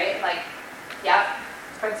 right? Like, yep,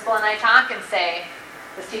 principal and I talk and say,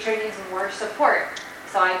 this teacher needs more support.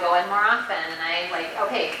 So I go in more often and I like,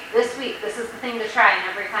 okay, this week, this is the thing to try in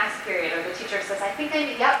every class period. Or the teacher says, I think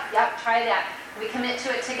yep, try that. We commit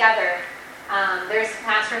to it together. There's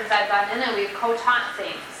classrooms I've gone in and we've co-taught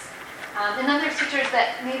things. And then there's teachers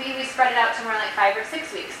that maybe we spread it out to more like 5 or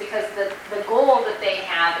 6 weeks because the goal that they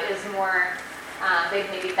have is more,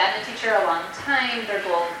 they've maybe been a teacher a long time. Their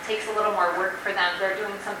goal takes a little more work for them. They're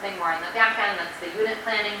doing something more on the back end. That's the unit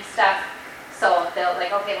planning stuff. So they'll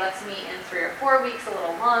like, okay, let's meet in 3 or 4 weeks, a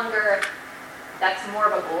little longer. That's more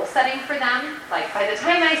of a goal setting for them. Like, by the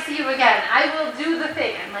time I see you again, I will do the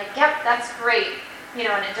thing. I'm like, yep, that's great. You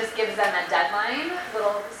know, and it just gives them a deadline,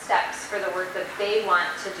 little steps for the work that they want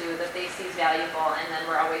to do, that they see as valuable. And then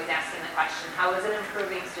we're always asking the question, how is it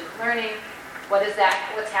improving student learning? What's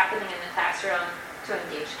happening in the classroom to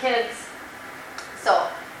engage kids? So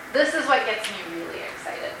this is what gets me really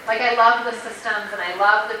excited. Like, I love the systems and I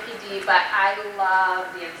love the PD, but I love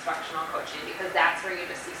the instructional coaching because that's where you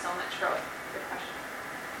just see so much growth. Good question.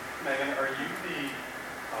 Megan, are you the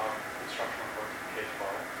instructional coach for K-12?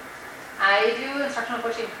 I do instructional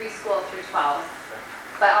coaching preschool through 12,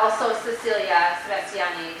 but also Cecilia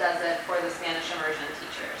Sebastiani does it for the Spanish immersion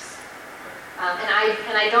teachers. And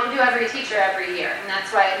I don't do every teacher every year, and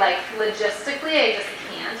that's why, like, logistically, I just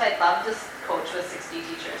can't. I'd love to coach with 60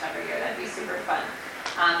 teachers every year. That'd be super fun.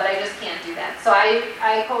 But I just can't do that. So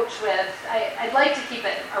I coach with, I'd like to keep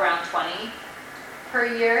it around 20 per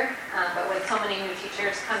year, but with so many new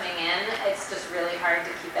teachers coming in, it's just really hard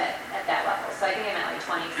to keep it at that level. So I think I'm at like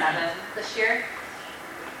 27 this year.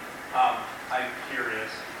 I'm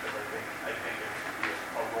curious because I think it should be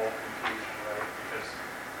a role confusion, right? Because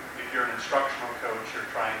if you're an instructional coach, you're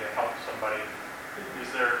trying to help somebody.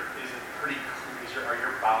 Are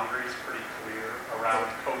your boundaries pretty clear around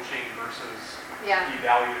coaching versus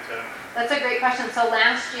evaluative? That's a great question. So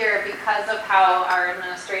last year, because of how our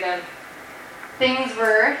administrative things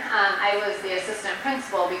were, I was the assistant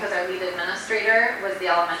principal because our lead administrator was the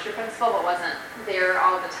elementary principal but wasn't there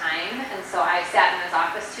all the time. And so I sat in his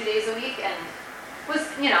office 2 days a week and was,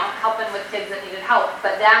 helping with kids that needed help.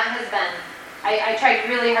 But that has been, I tried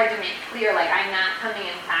really hard to make clear, like, I'm not coming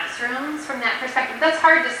in classrooms from that perspective. That's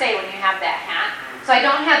hard to say when you have that hat. So I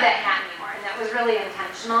don't have that hat anymore, and that was really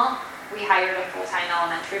intentional. We hired a full-time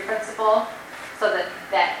elementary principal so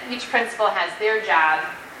that each principal has their job,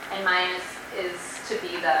 and mine is to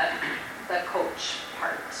be the coach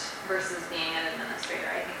part versus being an administrator.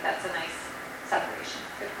 I think that's a nice separation.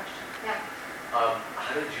 Good question. Yeah.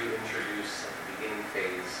 How did you introduce at the beginning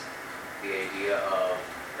phase the idea of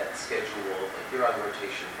that schedule, like you're on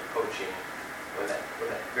rotation for coaching? When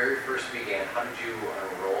that very first began, how did you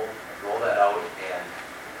roll that out and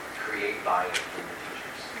create buy-in from the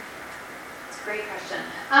teachers? That's a great question.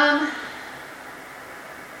 I'm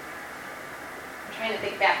trying to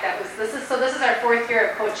think back. This is our 4th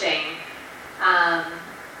year of coaching,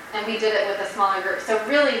 and we did it with a smaller group. So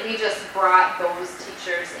really, we just brought those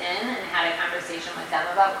teachers in and had a conversation with them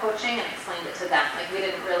about coaching and explained it to them. Like, we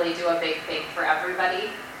didn't really do a big thing for everybody.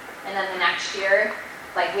 And then the next year,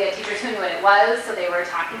 like, we had teachers who knew what it was, so they were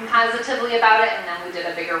talking positively about it, and then we did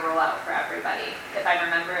a bigger rollout for everybody. If I'm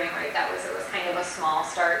remembering right, it was kind of a small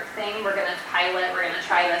start thing. We're going to pilot, we're going to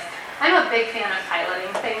try this. I'm a big fan of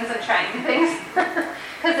piloting things and trying things.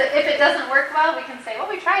 Because if it doesn't work well, we can say, well,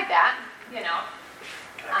 we tried that, Can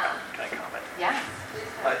I comment? Yeah.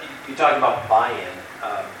 You talked about buy-in.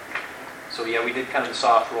 So yeah, we did kind of the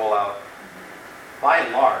soft rollout. By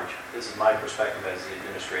and large, this is my perspective as the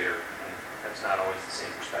administrator, and that's not always the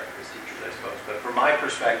same perspective as teachers, I suppose. But from my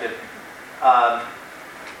perspective,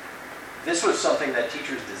 this was something that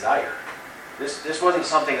teachers desired. This wasn't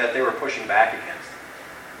something that they were pushing back against.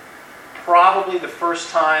 Probably the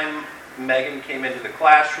first time Megan came into the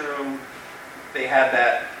classroom, they had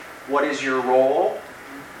that, what is your role?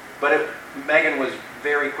 But Megan was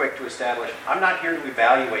very quick to establish, I'm not here to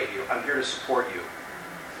evaluate you, I'm here to support you.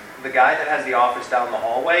 The guy that has the office down the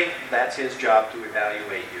hallway, that's his job to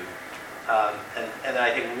evaluate you. And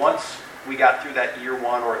I think once we got through that year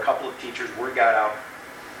one, or a couple of teachers, word got out,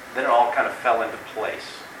 then it all kind of fell into place.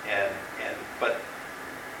 But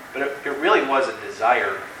it really was a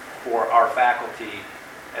desire for our faculty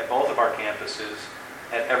at both of our campuses,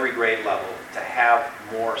 at every grade level, to have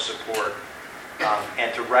more support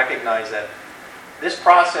and to recognize that this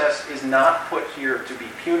process is not put here to be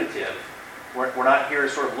punitive. We're not here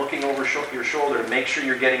sort of looking over your shoulder to make sure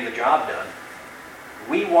you're getting the job done.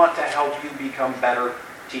 We want to help you become better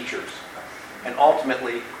teachers. And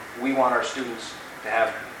ultimately, we want our students to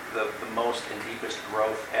have the most and deepest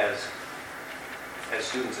growth as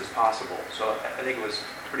students as possible. So I think it was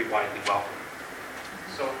pretty widely welcome.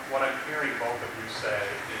 So what I'm hearing both of you say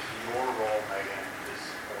is your role, Megan, is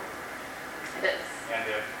support. It is. And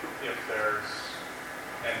if there's,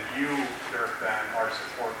 and you, Dirk, then are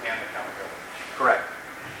support and accountability. Correct.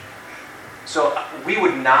 So we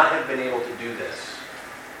would not have been able to do this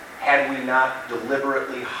had we not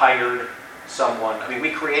deliberately hired someone. I mean,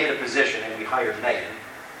 we created a position and we hired Megan.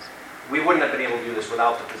 We wouldn't have been able to do this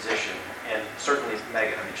without the position, and certainly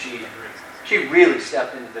Megan. I mean, she really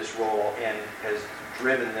stepped into this role and has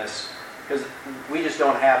driven this, because we just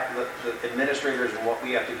don't have the administrators and what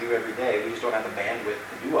we have to do every day. We just don't have the bandwidth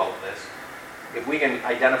to do all of this. If we can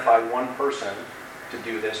identify one person to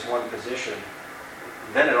do this, one position,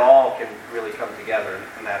 then it all can really come together,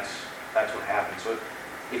 and that's what happens. So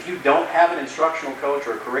if you don't have an instructional coach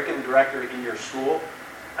or a curriculum director in your school,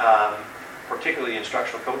 particularly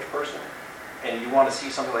instructional coach person, and you want to see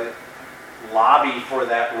something like that, lobby for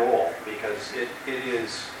that role, because it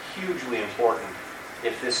is hugely important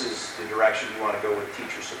if this is the direction you want to go with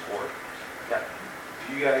teacher support. Yeah.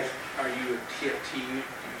 Do you guys, are you a TFT? Do you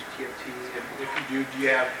use TFT? If you do you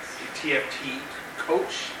have a TFT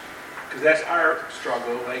coach? Because that's our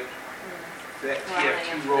struggle, like that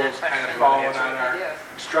TFT role is kind of falling on our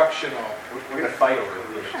instructional. We're going to fight over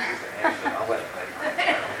who's the answer. I'll let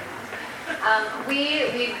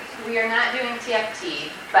We are not doing TFT,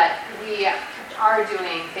 but we are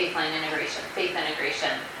doing faith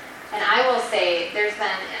integration. And I will say there's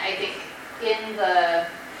been, I think, in the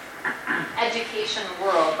education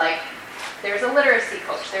world, like there's a literacy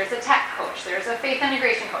coach, there's a tech coach, there's a faith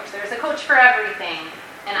integration coach, there's a coach for everything.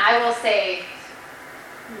 And I will say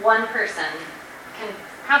one person can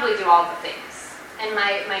probably do all the things. And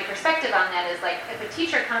my perspective on that is, like, if a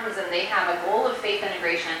teacher comes and they have a goal of faith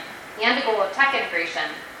integration and a goal of tech integration,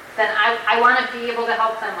 then I want to be able to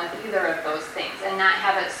help them with either of those things and not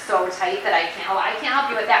have it so tight that I can't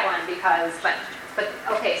help you with that one because, but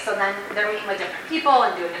okay, so then they're meeting with different people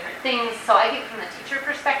and doing different things. So I think from the teacher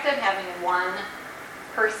perspective, having one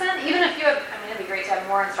person, even if you have, I mean, it'd be great to have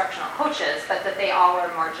more instructional coaches, but that they all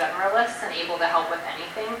are more generalists and able to help with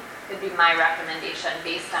anything would be my recommendation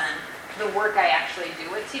based on the work I actually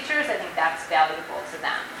do with teachers. I think that's valuable to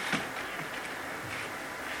them.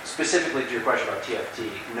 Specifically to your question about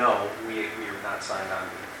TFT, no, we are not signed on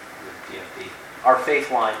with TFT. Our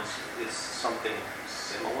Faith Lines is something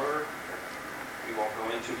similar that we won't go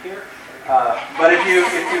into here. But if you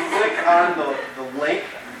click on the link,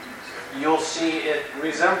 you'll see it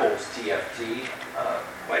resembles TFT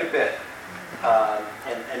quite a bit.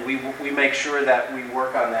 And we make sure that we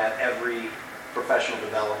work on that every professional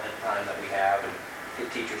development time that we have and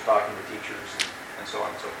get teachers talking to teachers and so on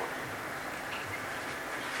and so forth.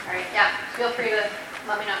 All right, yeah, feel free to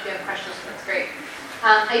let me know if you have questions. That's great.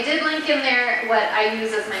 I did link in there what I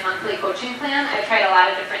use as my monthly coaching plan. I've tried a lot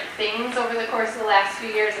of different things over the course of the last few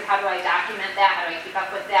years of how do I document that, how do I keep up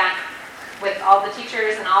with that, with all the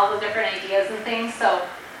teachers and all the different ideas and things. So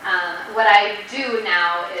what I do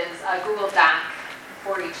now is a Google Doc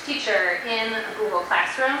for each teacher in a Google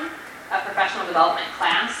Classroom, a professional development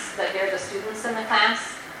class, that they're the students in the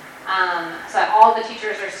class. So all the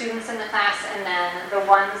teachers are students in the class, and then the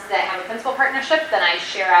ones that have a principal partnership, then I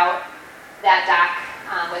share out that doc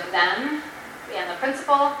with them and the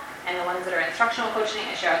principal, and the ones that are instructional coaching,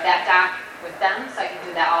 I share out that doc with them, so I can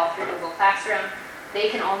do that all through Google Classroom. They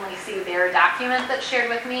can only see their document that's shared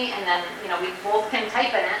with me, and then we both can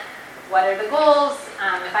type in it. What are the goals?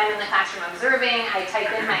 If I'm in the classroom observing, I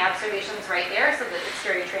type in my observations right there so that it's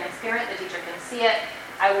very transparent, the teacher can see it.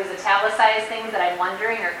 I always italicize things that I'm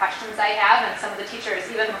wondering or questions I have, and some of the teachers,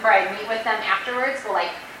 even before I meet with them afterwards, will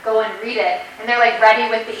go and read it, and they're ready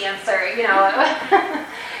with the answer, They're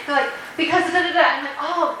like, because da-da-da. I'm like,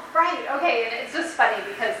 oh, right, okay. And it's just funny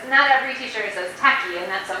because not every teacher is as techy, and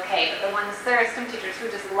that's okay, but there are some teachers who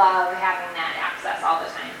just love having that access all the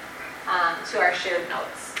time to our shared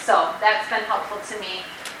notes. So that's been helpful to me.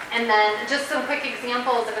 And then just some quick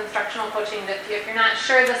examples of instructional coaching. If you're not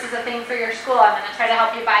sure this is a thing for your school, I'm going to try to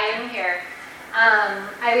help you buy in here.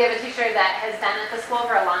 We have a teacher that has been at the school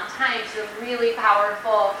for a long time. She's a really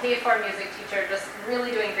powerful K4 music teacher, just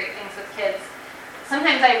really doing great things with kids.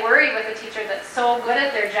 Sometimes I worry with a teacher that's so good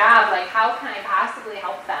at their job, how can I possibly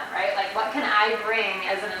help them, right? What can I bring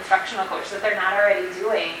as an instructional coach that they're not already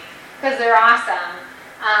doing? Because they're awesome.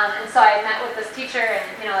 And so I met with this teacher and,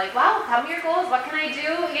 wow, tell me your goals. What can I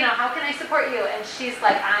do? How can I support you? And she's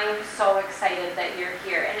like, I'm so excited that you're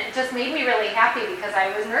here. And it just made me really happy because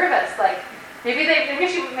I was nervous. Maybe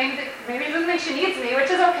she doesn't think she needs me,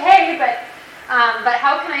 which is okay, but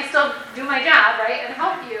how can I still do my job, right, and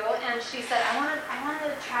help you? And she said, I want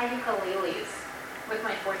to try ukuleles. I'm with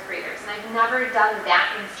my fourth graders, and I've never done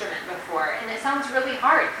that instrument before. And it sounds really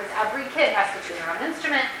hard because every kid has to choose their own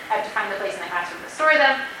instrument. I have to find the place in the classroom to store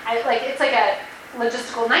them. It's like a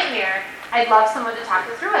logistical nightmare. I'd love someone to talk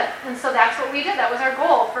us through it. And so that's what we did. That was our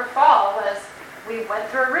goal for fall, was we went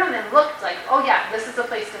through a room and looked like, oh yeah, this is a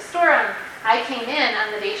place to store them. I came in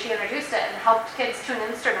on the day she introduced it and helped kids tune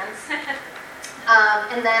instruments.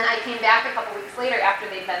 And then I came back a couple weeks later after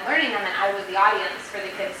they'd been learning them, and I was the audience for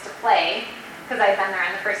the kids to play, because I'd been there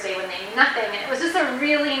on the first day when they knew nothing. And it was just a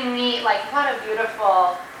really neat, like, what a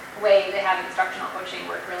beautiful way to have instructional coaching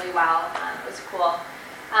work really well. It was cool.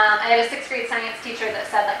 I had a 6th grade science teacher that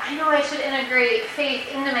said, like, I know I should integrate faith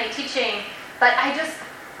into my teaching, but I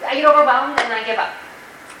get overwhelmed and I give up.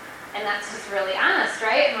 And that's just really honest,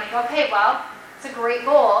 right? I'm like, okay, well, it's a great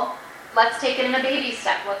goal. Let's take it in a baby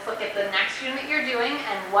step. Let's look at the next unit you're doing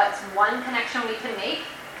and what's one connection we can make.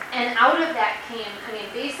 And out of that came,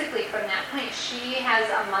 basically from that point, she has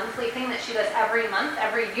a monthly thing that she does every month,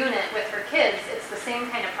 every unit with her kids. It's the same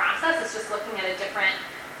kind of process. It's just looking at a different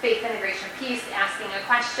faith integration piece, asking a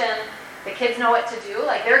question. The kids know what to do.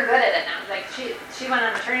 Like, they're good at it now. Like, she went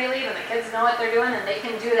on maternity leave, and the kids know what they're doing, and they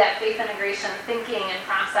can do that faith integration thinking and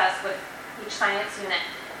process with each science unit.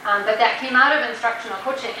 But that came out of instructional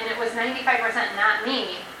coaching, and it was 95% not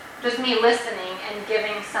me, just me listening and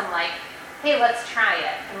giving some, like, hey, let's try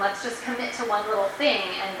it, and let's just commit to one little thing,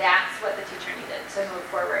 and that's what the teacher needed to move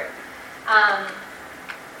forward.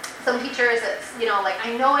 Some teachers, it's, like,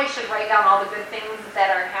 I know I should write down all the good things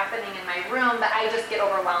that are happening in my room, but I just get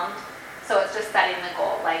overwhelmed. So it's just setting the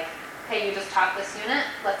goal, like, hey, you just taught this unit,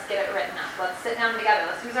 let's get it written up. Let's sit down together.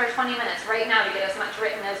 Let's use our 20 minutes right now to get as much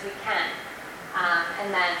written as we can.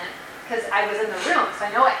 And then, because I was in the room, so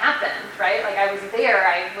I know what happened, right? Like, I was there,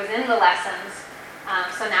 I was in the lessons.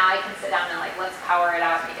 So now I can sit down and, like, let's power it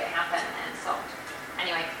out, make it happen. And so,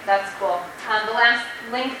 anyway, that's cool. The last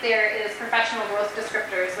link there is professional growth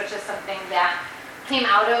descriptors, which is something that came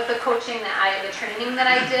out of the coaching the training that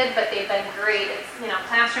I did, but they've been great. It's,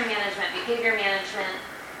 classroom management, behavior management,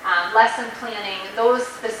 lesson planning, those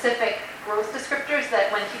specific growth descriptors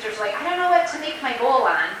that when teachers are like, I don't know what to make my goal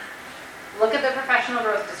on, look at the professional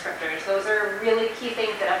growth descriptors. Those are really key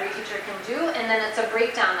things that every teacher can do. And then it's a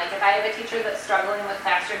breakdown. Like, if I have a teacher that's struggling with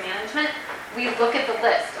classroom management, we look at the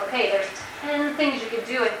list. Okay, there's 10 things you could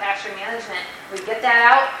do in classroom management. We get that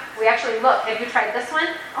out. We actually look. Have you tried this one?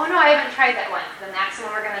 Oh, no, I haven't tried that one. Then that's the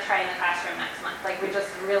one we're going to try in the classroom next month. Like, we just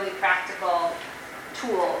really practical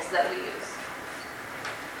tools that we use.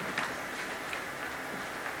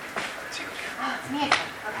 Oh, it's me again.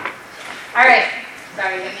 Okay. All right.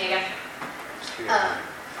 Sorry, get me again. We have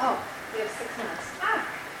 6 minutes.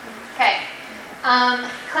 Okay.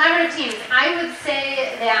 Collaborative teams. I would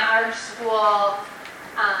say that our school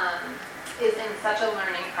is in such a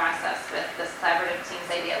learning process with this collaborative teams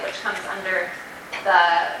idea, which comes under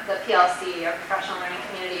the PLC, or Professional Learning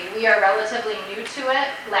Community. We are relatively new to it.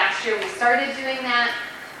 Last year we started doing that.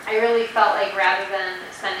 I really felt like, rather than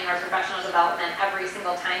spending our professional development every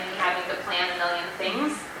single time me having to plan a million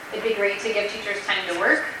things, it'd be great to give teachers time to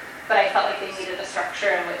work. But I felt like they needed a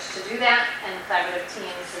structure in which to do that, and collaborative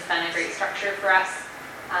teams has been a great structure for us.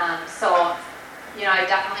 I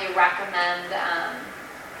definitely recommend,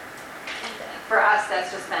 for us, that's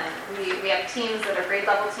just been, we have teams that are grade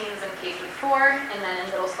level teams in K through 4, and then in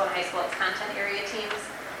middle school and high school it's content area teams.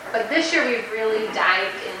 But this year we've really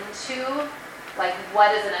dived into, like,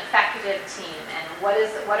 what is an effective team, and what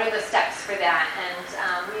are the steps for that.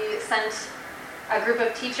 And we sent a group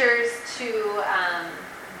of teachers to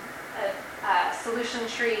a solution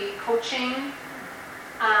tree coaching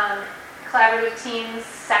collaborative teams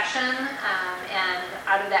session, and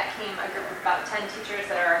out of that came a group of about 10 teachers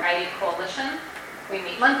that are our guiding coalition. We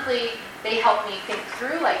meet monthly. They help me think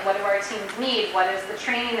through, like, what do our teams need? What is the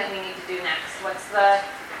training that we need to do next? What's the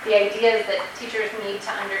ideas that teachers need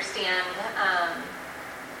to understand?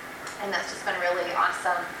 And that's just been really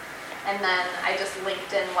awesome. And then I just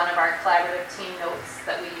linked in one of our collaborative team notes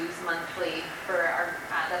that we use monthly for our,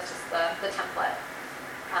 that's just the template.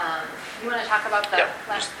 You want to talk about the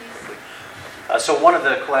last piece? So one of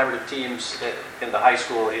the collaborative teams in the high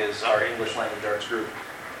school is our English Language Arts group.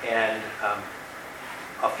 And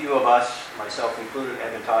a few of us, myself included,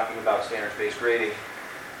 have been talking about standards-based grading.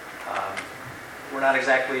 We're not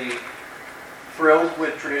exactly thrilled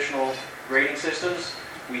with traditional grading systems.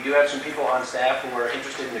 We do have some people on staff who are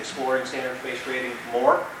interested in exploring standards-based grading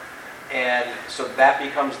more. And so that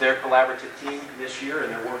becomes their collaborative team this year,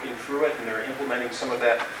 and they're working through it, and they're implementing some of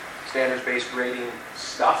that standards-based grading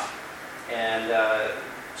stuff. And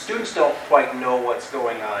students don't quite know what's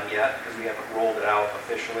going on yet, because we haven't rolled it out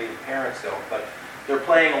officially, and parents don't. But they're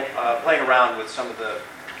playing around with some of the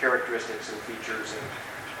characteristics and features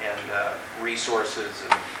and resources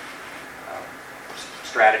and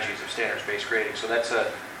strategies of standards-based grading. So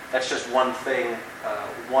that's just one thing,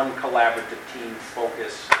 one collaborative team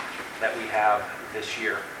focus that we have this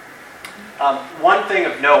year. One thing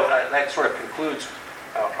of note, that sort of concludes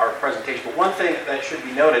our presentation, but one thing that should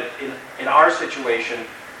be noted, in our situation,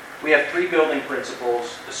 we have 3 building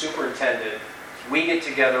principals, the superintendent. We get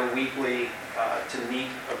together weekly to meet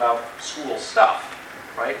about school stuff,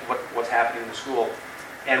 right? What's happening in the school.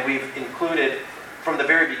 And we've included, from the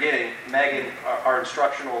very beginning, Megan, our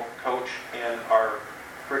instructional coach, and our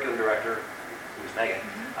curriculum director, who's Megan,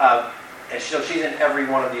 and so she's in every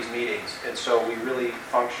one of these meetings. And so we really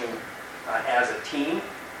function as a team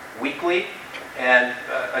weekly. And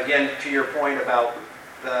again, to your point about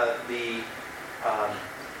the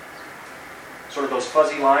sort of those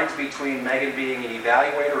fuzzy lines between Megan being an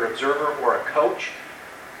evaluator, observer, or a coach,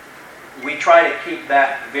 we try to keep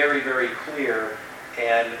that very, very clear.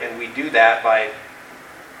 And we do that by,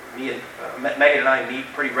 Megan and I meet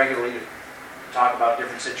pretty regularly to talk about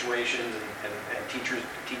different situations and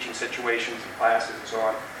teaching situations and classes and so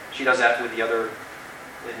on. She does that with the other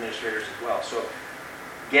administrators as well. So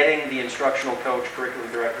getting the instructional coach, curriculum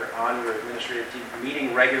director on your administrative team,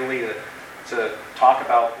 meeting regularly to talk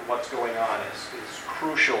about what's going on is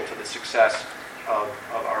crucial to the success of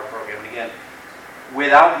our program. And again,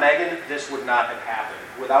 without Megan, this would not have happened.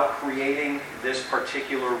 Without creating this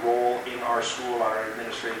particular role in our school, our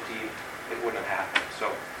administrative team, it wouldn't have happened.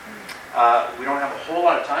 So we don't have a whole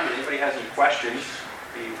lot of time. If anybody has any questions,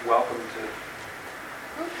 be welcome to.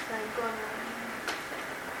 Oops, I'm going on.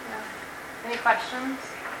 Yeah. Any questions?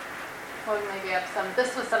 Well, we maybe have some.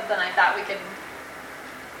 This was something I thought we could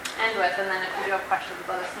end with, and then if you do have questions,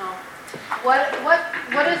 let us know.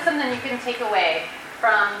 What is something you can take away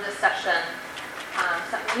from this session?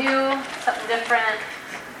 Something new, something different.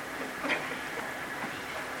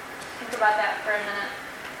 Think about that for a minute.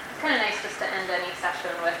 It's kind of nice just to end any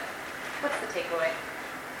session with, what's the takeaway?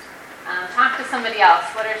 Talk to somebody else.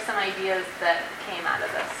 What are some ideas that came out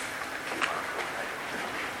of this?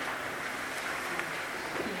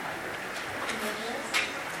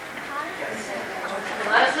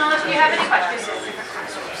 Let us know if you have any questions.